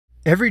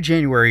Every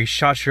January,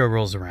 SHOT Show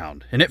rolls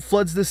around, and it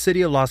floods the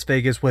city of Las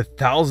Vegas with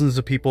thousands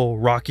of people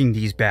rocking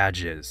these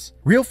badges.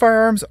 Real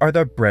firearms are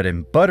the bread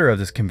and butter of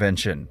this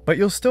convention, but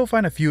you'll still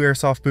find a few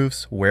airsoft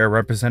booths where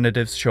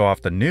representatives show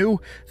off the new,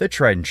 the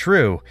tried and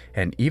true,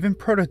 and even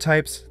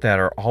prototypes that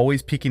are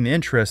always piquing the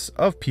interest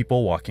of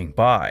people walking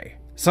by.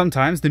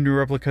 Sometimes the new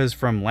replicas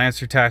from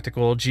Lancer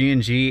Tactical,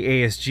 G&G,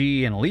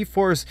 ASG, and Elite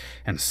Force,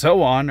 and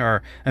so on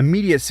are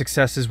immediate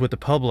successes with the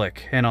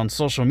public and on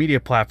social media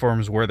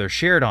platforms where they're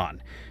shared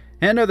on.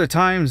 And other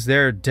times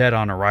they're dead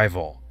on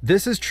arrival.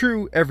 This is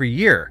true every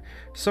year,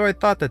 so I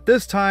thought that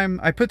this time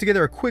I put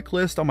together a quick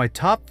list on my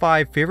top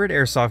 5 favorite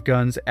airsoft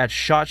guns at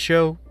SHOT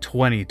Show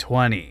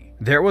 2020.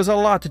 There was a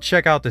lot to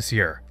check out this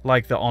year,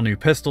 like the all-new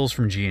pistols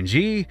from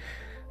G&G,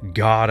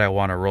 God, I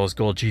want a rose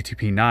gold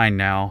G2P9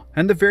 now,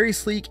 and the very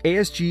sleek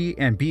ASG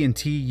and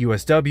B&T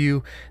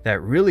USW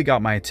that really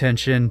got my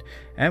attention.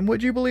 And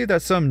would you believe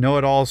that some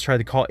know-it-alls tried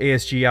to call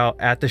ASG out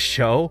at the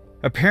show?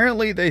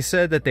 Apparently they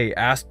said that they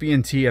asked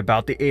B&T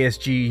about the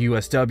ASG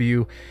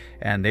USW,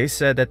 and they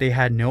said that they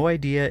had no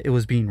idea it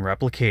was being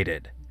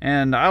replicated.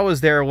 And I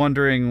was there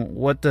wondering,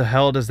 what the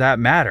hell does that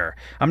matter?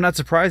 I'm not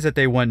surprised that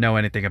they wouldn't know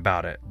anything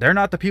about it. They're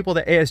not the people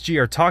that ASG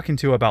are talking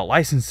to about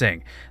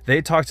licensing.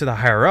 They talk to the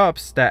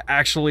higher-ups that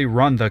actually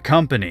run the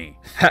company.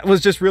 That was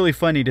just really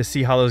funny to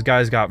see how those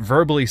guys got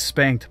verbally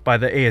spanked by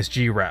the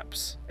ASG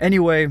reps.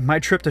 Anyway, my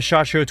trip to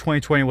SHOT Show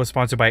 2020 was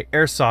sponsored by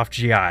Airsoft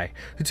GI,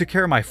 who took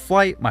care of my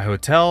flight, my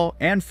hotel,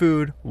 and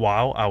food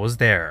while I was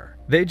there.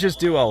 They just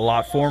do a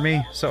lot for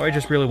me, so I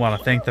just really want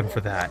to thank them for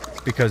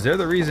that, because they're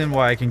the reason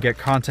why I can get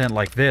content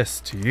like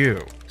this to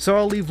you. So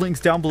I'll leave links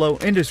down below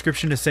in the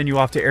description to send you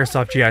off to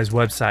Airsoft GI's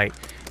website,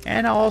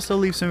 and I'll also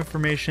leave some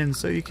information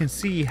so you can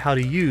see how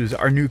to use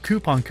our new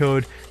coupon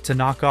code to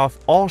knock off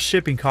all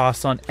shipping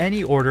costs on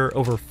any order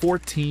over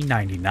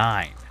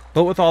 $14.99.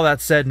 But with all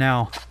that said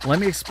now, let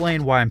me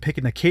explain why I'm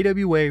picking the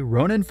KWA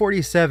Ronin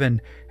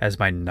 47 as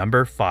my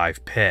number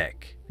 5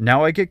 pick.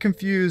 Now I get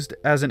confused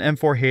as an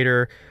M4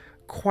 hater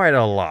quite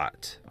a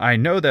lot. I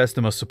know that's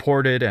the most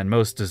supported and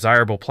most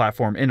desirable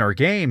platform in our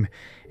game,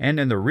 and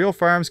in the real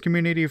firearms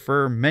community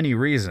for many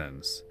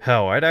reasons.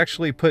 Hell, I'd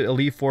actually put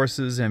Elite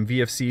Forces and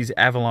VFC's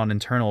Avalon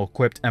internal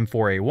equipped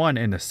M4A1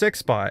 in the 6th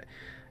spot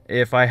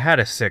if I had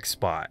a 6th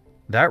spot.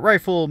 That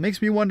rifle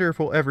makes me wonder if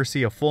we'll ever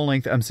see a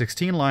full-length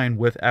M16 line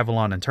with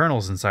Avalon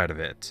internals inside of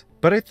it.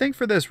 But I think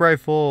for this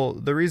rifle,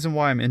 the reason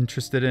why I'm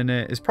interested in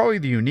it is probably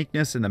the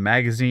uniqueness in the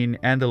magazine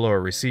and the lower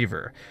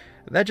receiver.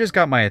 That just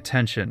got my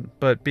attention,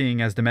 but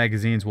being as the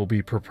magazines will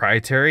be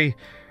proprietary,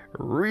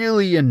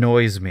 really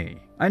annoys me.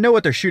 I know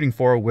what they're shooting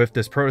for with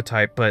this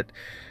prototype, but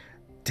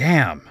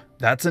damn,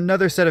 that's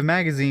another set of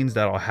magazines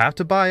that I'll have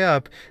to buy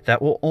up that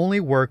will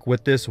only work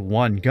with this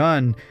one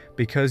gun,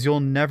 because you'll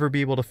never be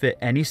able to fit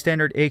any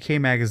standard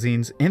AK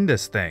magazines in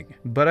this thing.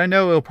 But I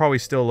know it'll probably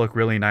still look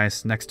really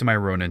nice next to my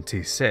Ronin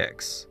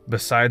T6.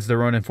 Besides the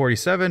Ronin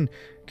 47,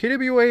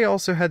 KWA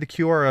also had the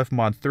QRF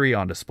Mod 3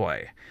 on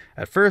display.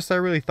 At first I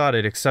really thought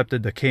it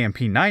accepted the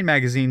KMP9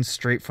 magazine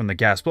straight from the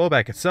gas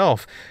blowback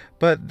itself,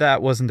 but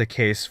that wasn't the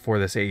case for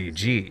this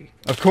AEG.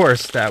 Of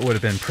course, that would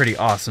have been pretty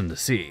awesome to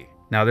see.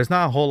 Now there's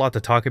not a whole lot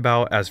to talk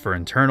about as for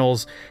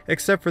internals,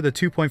 except for the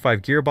 2.5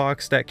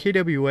 gearbox that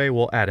KWA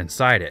will add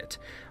inside it.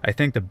 I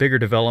think the bigger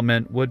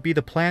development would be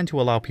the plan to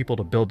allow people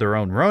to build their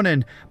own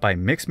Ronin by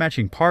mix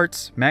matching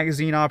parts,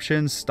 magazine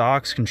options,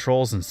 stocks,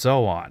 controls, and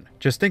so on.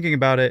 Just thinking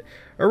about it,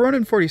 a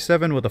Ronin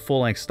 47 with a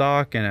full-length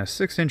stock and a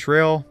 6-inch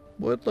rail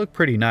would look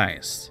pretty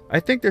nice.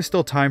 I think there's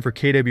still time for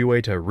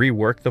KWA to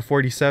rework the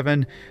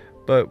 47,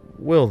 but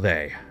will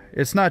they?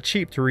 It's not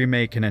cheap to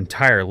remake an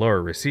entire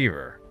lower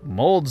receiver.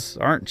 Molds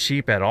aren't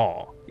cheap at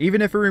all.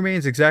 Even if it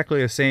remains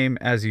exactly the same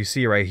as you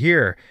see right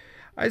here,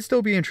 I'd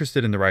still be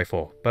interested in the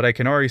rifle, but I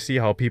can already see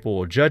how people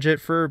will judge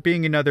it for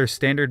being another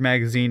standard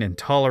magazine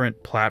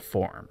intolerant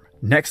platform.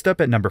 Next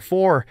up at number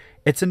 4,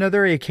 it's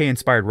another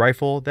AK-inspired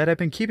rifle that I've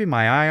been keeping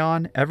my eye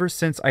on ever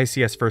since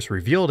ICS first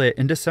revealed it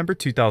in December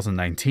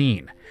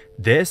 2019.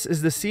 This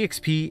is the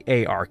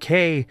CXP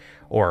ARK,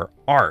 or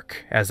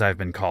ARC as I've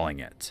been calling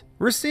it.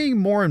 We're seeing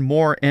more and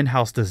more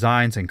in-house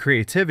designs and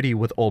creativity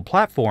with old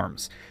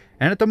platforms,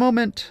 and at the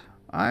moment,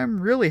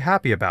 I'm really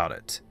happy about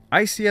it.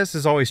 ICS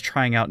is always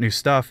trying out new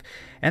stuff,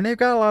 and they've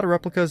got a lot of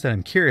replicas that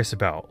I'm curious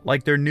about,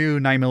 like their new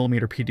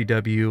 9mm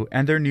PDW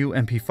and their new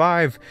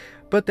MP5,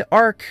 but the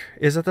ARC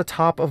is at the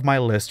top of my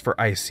list for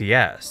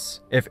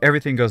ICS. If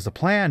everything goes to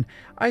plan,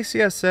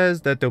 ICS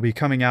says that they'll be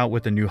coming out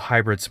with a new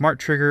hybrid smart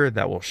trigger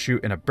that will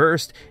shoot in a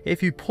burst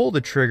if you pull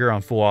the trigger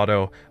on full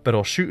auto, but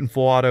it'll shoot in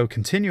full auto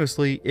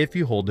continuously if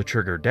you hold the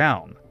trigger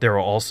down. There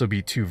will also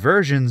be 2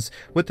 versions,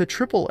 with the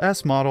Triple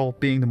S model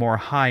being the more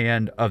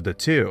high-end of the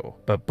 2,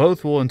 but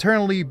both will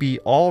internally be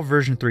all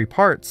version 3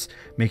 parts,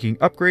 making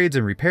upgrades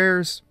and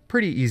repairs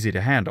pretty easy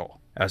to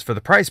handle. As for the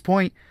price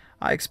point,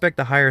 I expect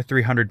the higher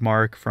 300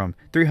 mark from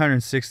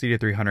 $360 to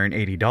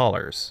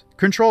 $380.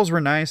 Controls were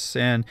nice,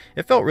 and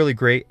it felt really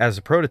great as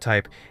a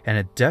prototype, and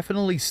it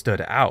definitely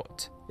stood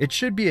out. It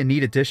should be a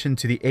neat addition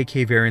to the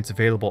AK variants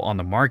available on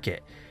the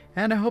market,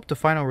 and I hope the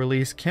final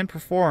release can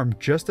perform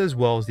just as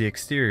well as the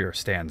exterior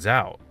stands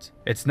out.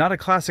 It's not a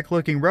classic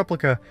looking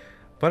replica,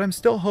 but I'm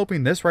still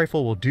hoping this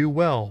rifle will do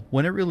well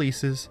when it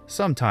releases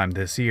sometime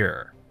this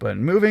year. But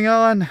moving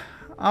on,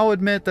 I'll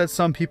admit that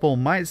some people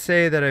might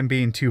say that I'm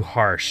being too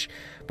harsh,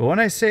 but when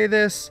I say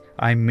this,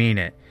 I mean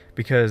it,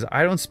 because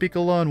I don't speak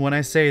alone when I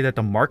say that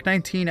the Mark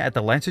 19 at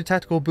the Lancer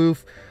Tactical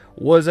booth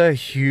was a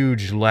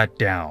huge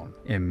letdown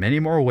in many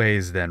more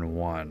ways than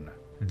one.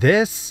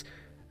 This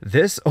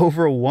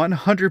over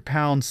 100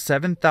 pound,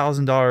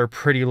 $7,000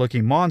 pretty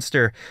looking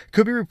monster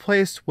could be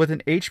replaced with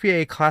an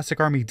HPA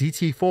Classic Army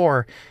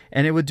DT4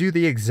 and it would do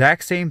the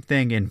exact same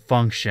thing in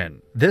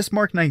function. This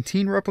Mark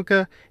 19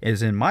 replica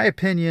is, in my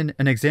opinion,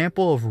 an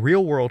example of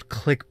real world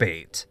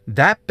clickbait.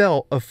 That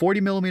belt of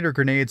 40mm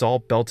grenades all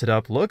belted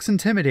up looks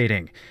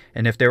intimidating,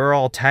 and if they were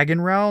all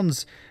tagging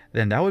rounds,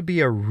 then that would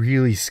be a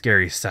really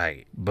scary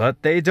sight.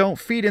 But they don't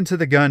feed into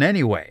the gun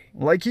anyway.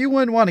 Like, you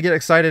wouldn't want to get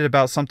excited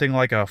about something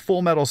like a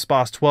Full Metal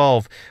SPOS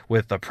 12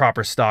 with the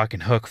proper stock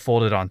and hook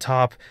folded on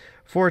top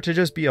for it to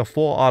just be a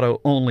full auto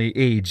only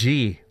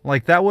AG.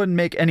 Like, that wouldn't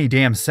make any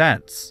damn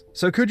sense.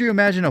 So could you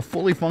imagine a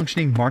fully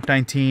functioning Mark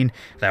 19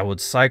 that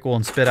would cycle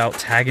and spit out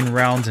tagging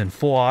rounds in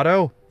full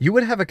auto? You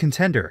would have a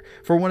contender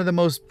for one of the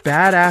most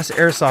badass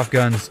airsoft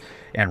guns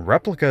and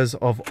replicas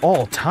of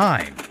all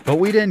time. But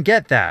we didn't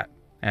get that.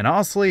 And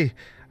honestly,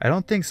 I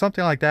don't think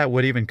something like that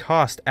would even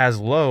cost as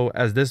low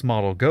as this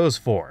model goes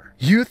for.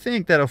 You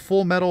think that a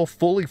full metal,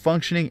 fully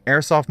functioning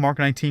Airsoft Mark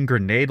 19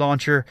 grenade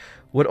launcher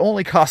would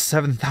only cost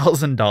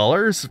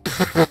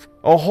 $7,000?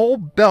 A whole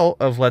belt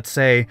of, let's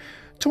say,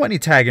 20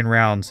 tagging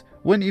rounds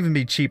wouldn't even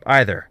be cheap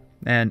either.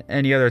 And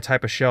any other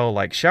type of shell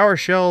like shower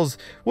shells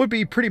would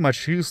be pretty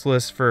much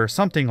useless for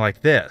something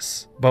like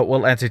this. But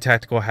what Lancer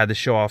Tactical had to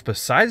show off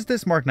besides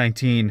this Mark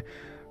 19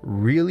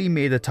 really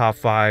made the top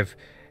 5,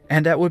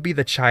 and that would be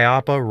the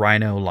Chiappa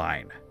Rhino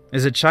line.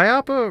 Is it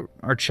Chiappa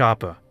or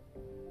Choppa?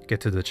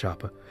 Get to the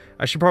Choppa.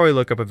 I should probably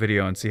look up a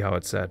video and see how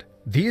it's said.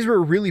 These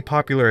were really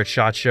popular at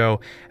SHOT Show,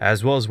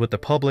 as well as with the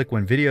public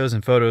when videos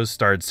and photos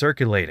started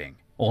circulating.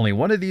 Only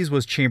one of these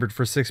was chambered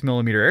for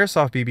 6mm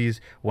airsoft BBs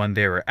when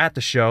they were at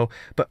the show,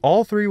 but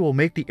all three will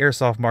make the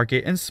airsoft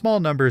market in small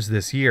numbers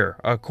this year,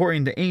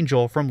 according to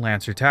Angel from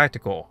Lancer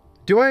Tactical.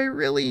 Do I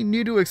really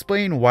need to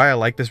explain why I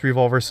like this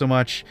revolver so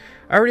much?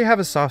 I already have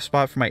a soft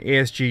spot for my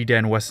ASG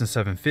Dan Weston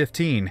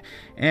 715,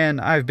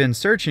 and I've been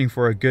searching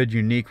for a good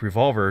unique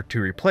revolver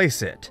to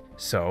replace it.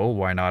 So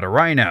why not a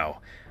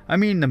Rhino? I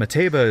mean, the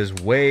Mateba is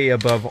way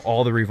above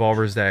all the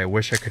revolvers that I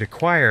wish I could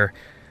acquire,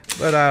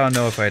 but I don't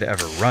know if I'd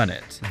ever run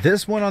it.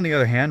 This one, on the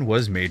other hand,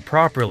 was made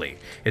properly.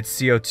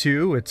 It's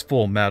CO2, it's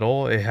full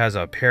metal, it has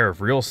a pair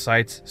of real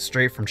sights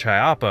straight from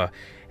Chiappa,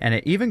 and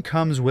it even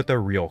comes with a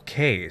real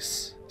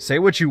case. Say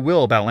what you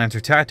will about Lancer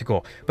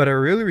Tactical, but I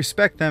really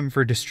respect them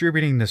for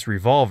distributing this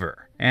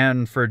revolver,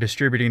 and for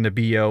distributing the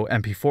BO,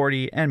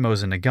 MP40, and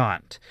Mosin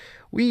Nagant.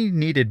 We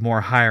needed more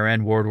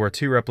higher-end World War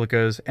II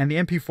replicas, and the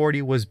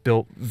MP40 was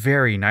built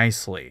very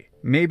nicely.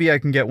 Maybe I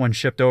can get one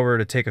shipped over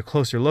to take a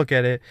closer look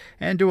at it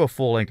and do a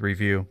full-length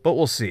review, but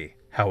we'll see.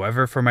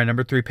 However, for my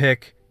number 3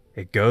 pick,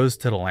 it goes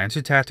to the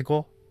Lancer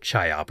Tactical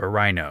Chiappa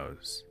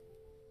Rhinos.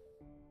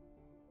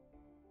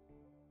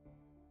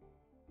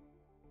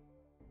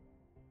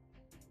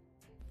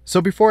 So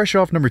before I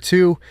show off number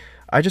 2,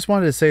 I just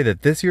wanted to say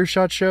that this year's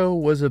SHOT Show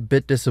was a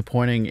bit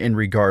disappointing in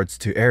regards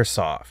to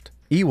airsoft.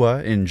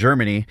 IWA in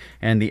Germany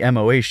and the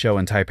MOA show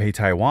in Taipei,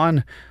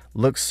 Taiwan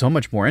looks so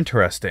much more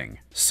interesting.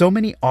 So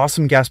many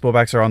awesome gas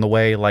blowbacks are on the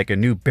way, like a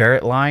new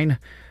Barrett line.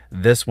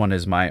 This one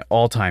is my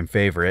all-time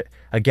favorite.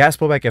 A gas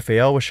blowback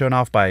FAL was shown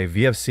off by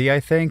VFC, I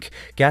think.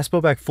 Gas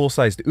blowback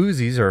full-sized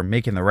Uzis are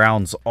making the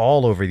rounds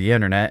all over the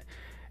internet,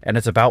 and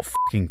it's about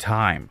fucking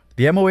time.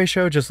 The MOA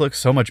show just looks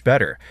so much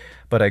better,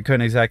 but I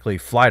couldn't exactly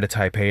fly to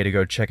Taipei to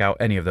go check out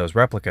any of those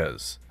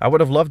replicas. I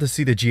would have loved to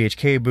see the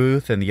GHK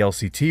booth and the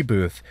LCT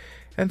booth,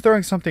 and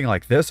throwing something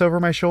like this over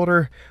my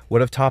shoulder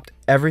would have topped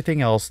everything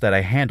else that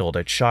I handled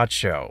at SHOT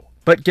Show.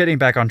 But getting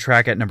back on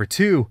track at number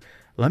 2,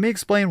 let me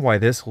explain why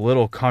this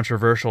little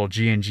controversial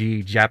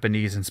G&G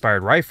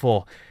Japanese-inspired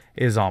rifle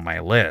is on my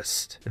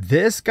list.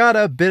 This got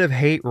a bit of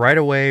hate right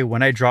away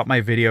when I dropped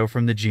my video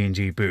from the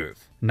G&G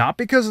booth. Not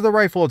because of the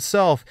rifle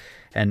itself,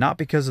 and not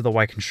because of the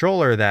white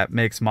controller that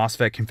makes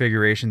MOSFET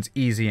configurations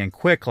easy and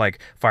quick like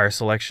fire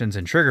selections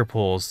and trigger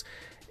pulls.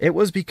 It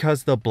was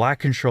because the black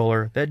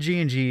controller that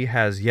G&G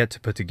has yet to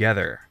put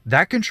together.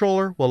 That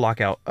controller will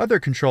lock out other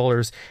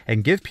controllers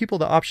and give people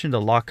the option to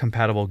lock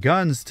compatible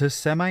guns to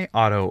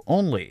semi-auto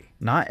only.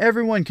 Not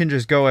everyone can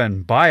just go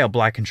and buy a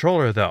black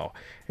controller though.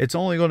 It's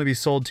only going to be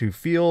sold to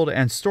field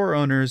and store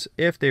owners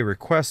if they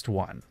request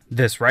one.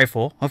 This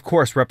rifle, of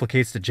course,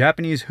 replicates the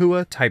Japanese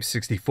Hua Type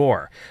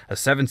 64, a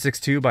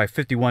 7.62 by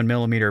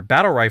 51mm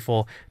battle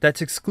rifle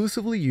that's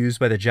exclusively used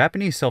by the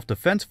Japanese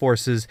Self-Defense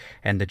Forces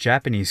and the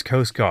Japanese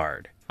Coast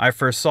Guard. I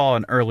first saw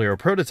an earlier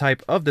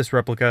prototype of this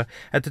replica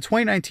at the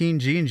 2019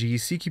 G&G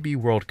CQB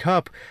World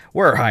Cup,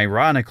 where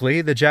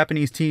ironically the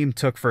Japanese team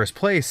took first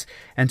place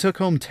and took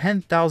home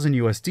 $10,000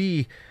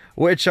 USD,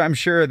 which I'm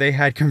sure they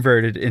had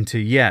converted into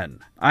yen.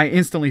 I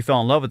instantly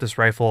fell in love with this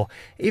rifle,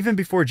 even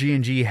before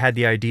G&G had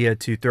the idea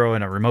to throw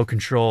in a remote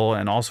control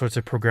and all sorts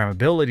of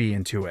programmability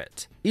into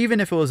it. Even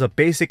if it was a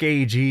basic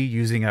AEG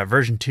using a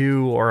version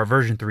 2 or a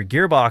version 3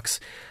 gearbox,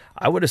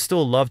 I would have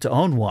still loved to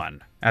own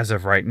one. As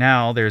of right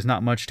now, there's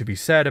not much to be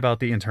said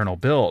about the internal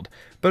build,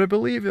 but I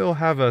believe it'll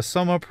have a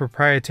somewhat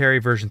proprietary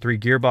version 3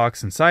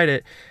 gearbox inside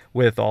it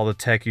with all the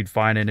tech you'd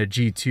find in a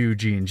G2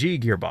 G&G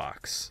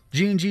gearbox.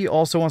 G&G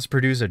also wants to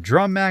produce a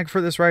drum mag for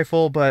this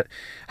rifle, but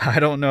I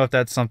don't know if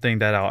that's something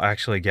that I'll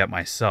actually get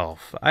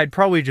myself. I'd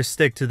probably just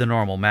stick to the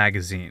normal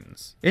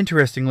magazines.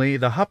 Interestingly,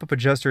 the hop-up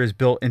adjuster is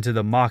built into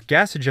the mock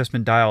gas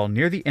adjustment dial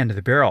near the end of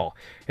the barrel,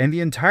 and the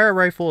entire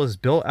rifle is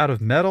built out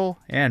of metal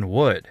and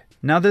wood.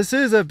 Now this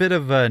is a bit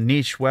of a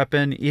niche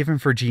weapon even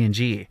for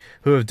G&G,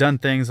 who have done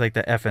things like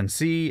the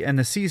FNC and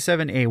the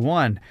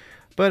C7A1,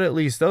 but at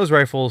least those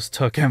rifles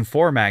took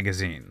M4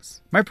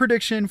 magazines. My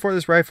prediction for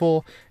this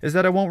rifle is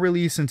that it won't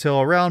release until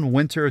around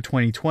winter of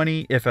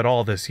 2020, if at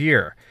all this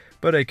year,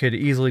 but I could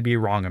easily be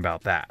wrong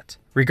about that.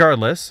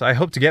 Regardless, I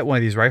hope to get one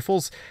of these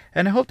rifles,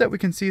 and I hope that we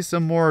can see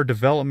some more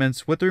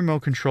developments with the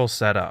remote control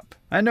setup.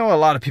 I know a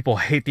lot of people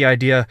hate the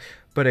idea,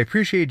 but I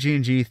appreciate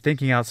G&G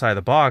thinking outside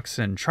the box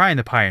and trying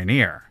to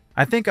pioneer.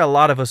 I think a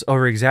lot of us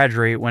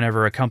over-exaggerate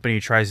whenever a company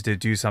tries to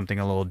do something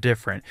a little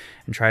different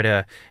and try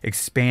to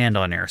expand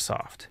on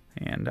airsoft,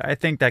 and I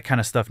think that kind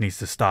of stuff needs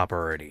to stop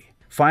already.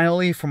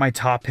 Finally, for my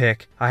top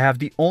pick, I have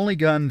the only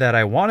gun that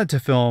I wanted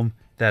to film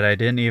that I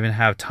didn't even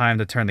have time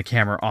to turn the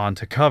camera on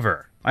to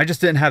cover. I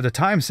just didn't have the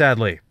time,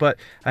 sadly, but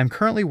I'm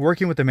currently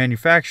working with the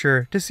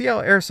manufacturer to see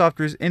how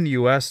airsofters in the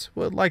US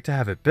would like to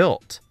have it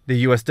built.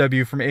 The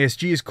USW from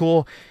ASG is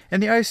cool,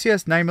 and the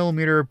ICS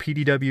 9mm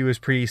PDW is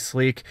pretty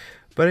sleek,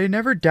 but I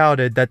never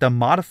doubted that the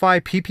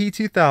modified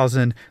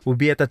PP2000 would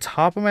be at the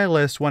top of my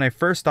list when I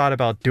first thought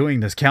about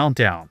doing this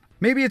countdown.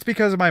 Maybe it's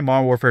because of my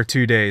Modern Warfare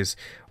 2 days,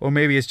 or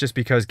maybe it's just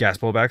because gas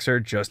blowbacks are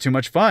just too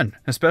much fun,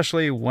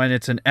 especially when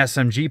it's an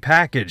SMG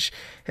package,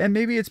 and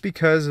maybe it's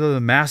because of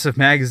the massive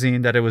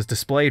magazine that it was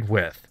displayed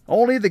with.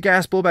 Only the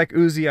gas blowback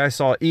Uzi I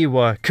saw at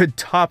IWA could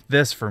top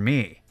this for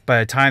me. By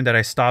the time that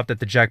I stopped at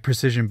the Jag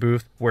Precision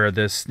booth where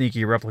this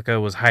sneaky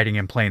replica was hiding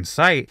in plain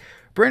sight,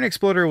 Brain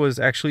Exploder was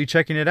actually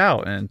checking it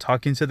out and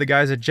talking to the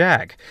guys at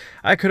Jag.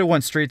 I could have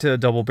went straight to the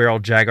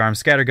double-barreled Jag arm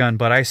scattergun,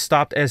 but I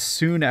stopped as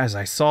soon as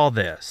I saw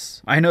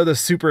this. I know the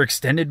super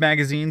extended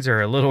magazines are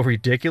a little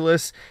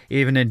ridiculous,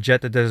 even in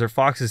Jet the Desert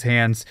Fox's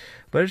hands,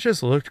 but it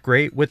just looked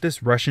great with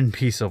this Russian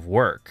piece of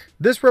work.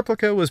 This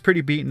replica was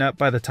pretty beaten up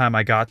by the time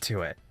I got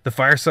to it. The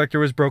fire selector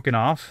was broken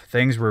off,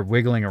 things were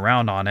wiggling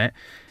around on it.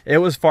 It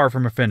was far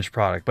from a finished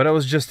product, but I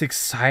was just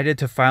excited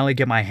to finally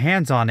get my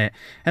hands on it,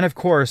 and of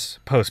course,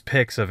 post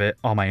pics of it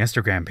on my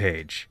Instagram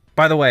page.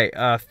 By the way,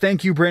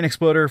 thank you Brain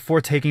Exploder for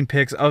taking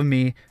pics of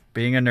me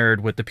being a nerd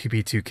with the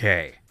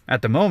PP2K.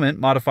 At the moment,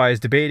 Modify is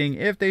debating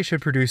if they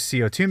should produce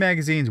CO2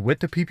 magazines with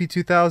the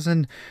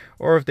PP2000,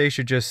 or if they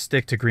should just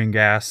stick to green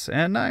gas,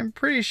 and I'm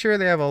pretty sure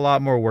they have a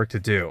lot more work to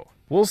do.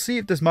 We'll see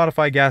if this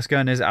modified gas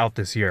gun is out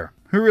this year.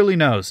 Who really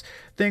knows?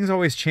 Things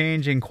always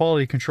change and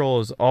quality control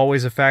is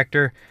always a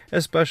factor,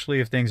 especially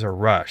if things are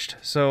rushed.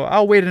 So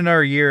I'll wait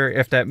another year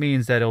if that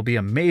means that it'll be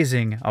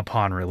amazing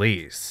upon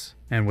release.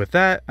 And with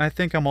that, I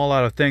think I'm all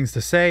out of things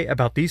to say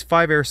about these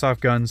 5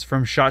 airsoft guns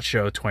from SHOT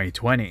Show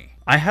 2020.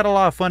 I had a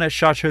lot of fun at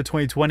SHOT Show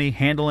 2020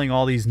 handling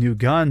all these new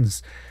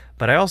guns,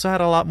 but I also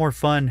had a lot more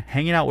fun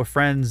hanging out with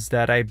friends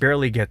that I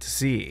barely get to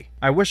see.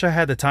 I wish I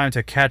had the time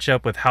to catch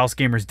up with House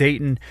Gamers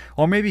Dayton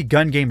or maybe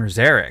Gun Gamers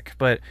Eric,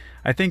 but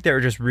I think they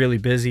were just really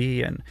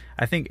busy, and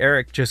I think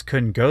Eric just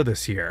couldn't go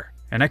this year.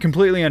 And I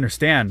completely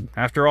understand.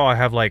 After all, I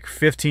have like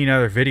 15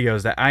 other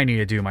videos that I need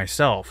to do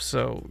myself,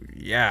 so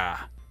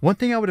yeah. One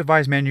thing I would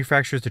advise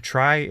manufacturers to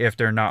try, if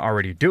they're not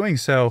already doing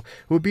so,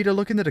 would be to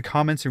look into the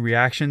comments and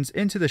reactions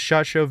into the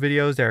SHOT Show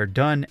videos that are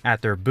done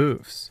at their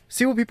booths.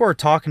 See what people are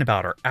talking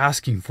about or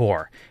asking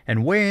for,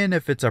 and weigh in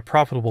if it's a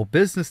profitable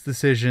business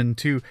decision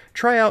to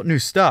try out new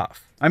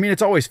stuff. I mean,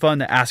 it's always fun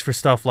to ask for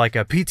stuff like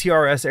a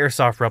PTRS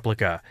Airsoft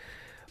replica,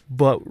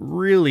 but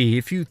really,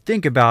 if you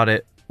think about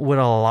it, would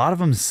a lot of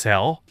them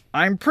sell?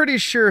 I'm pretty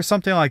sure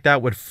something like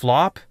that would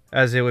flop,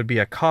 as it would be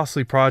a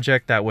costly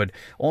project that would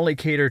only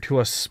cater to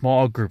a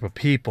small group of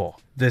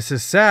people. This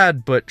is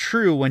sad, but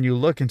true when you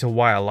look into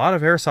why a lot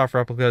of airsoft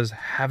replicas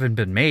haven't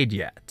been made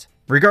yet.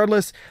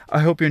 Regardless, I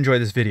hope you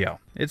enjoyed this video.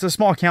 It's a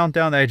small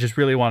countdown that I just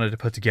really wanted to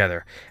put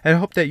together, and I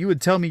hope that you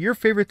would tell me your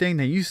favorite thing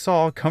that you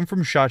saw come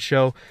from SHOT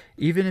Show,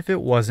 even if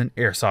it wasn't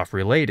airsoft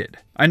related.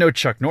 I know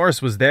Chuck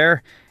Norris was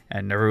there,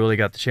 and never really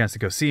got the chance to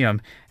go see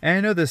him, and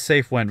I know this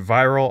safe went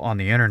viral on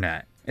the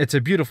internet. It's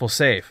a beautiful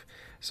safe,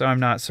 so I'm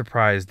not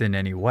surprised in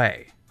any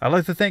way. I'd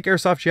like to thank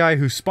Airsoft GI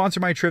who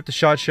sponsored my trip to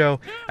SHOT Show,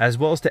 as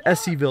well as to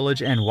SC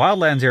Village and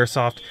Wildlands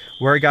Airsoft,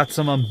 where I got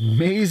some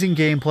amazing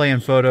gameplay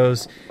and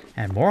photos,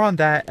 and more on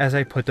that as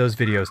I put those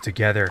videos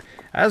together,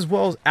 as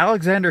well as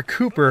Alexander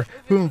Cooper,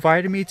 who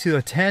invited me to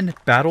attend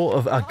Battle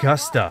of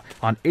Augusta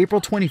on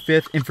April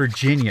 25th in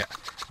Virginia.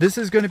 This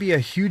is going to be a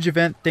huge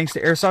event thanks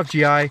to Airsoft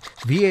GI,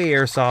 VA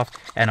Airsoft,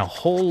 and a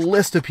whole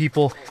list of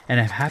people, and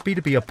I'm happy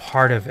to be a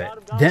part of it.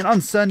 Then on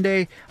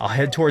Sunday, I'll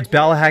head towards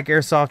Ballahack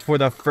Airsoft for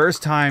the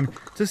first time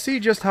to see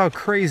just how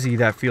crazy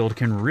that field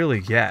can really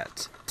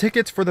get.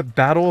 Tickets for the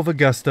Battle of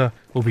Augusta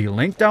will be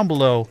linked down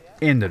below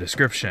in the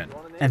description.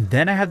 And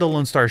then I have the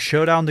Lonestar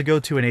Showdown to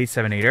go to in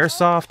 878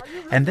 Airsoft,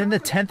 and then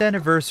the 10th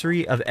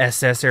anniversary of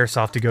SS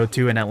Airsoft to go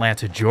to in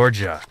Atlanta,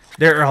 Georgia.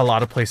 There are a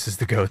lot of places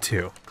to go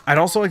to. I'd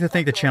also like to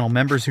thank the channel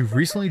members who've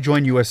recently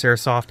joined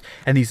USAirsoft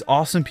and these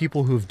awesome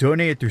people who've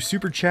donated through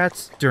super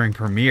chats during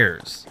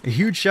premieres. A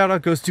huge shout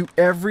out goes to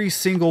every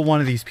single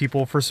one of these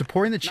people for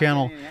supporting the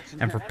channel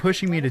and for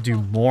pushing me to do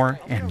more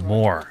and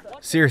more.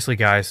 Seriously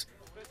guys,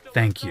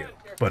 thank you.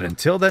 But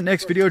until that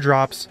next video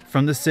drops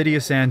from the city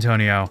of San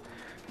Antonio,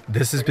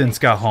 this has been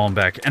Scott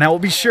Hollenbeck, and I will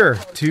be sure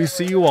to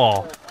see you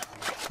all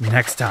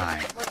next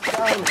time.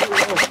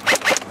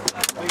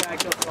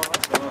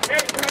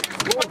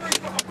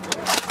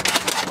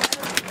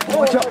 Hey,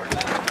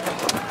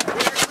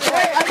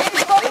 I need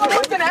someone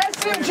with an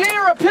SMG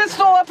or a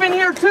pistol up in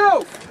here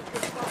too!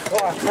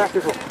 Oh,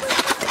 tactical.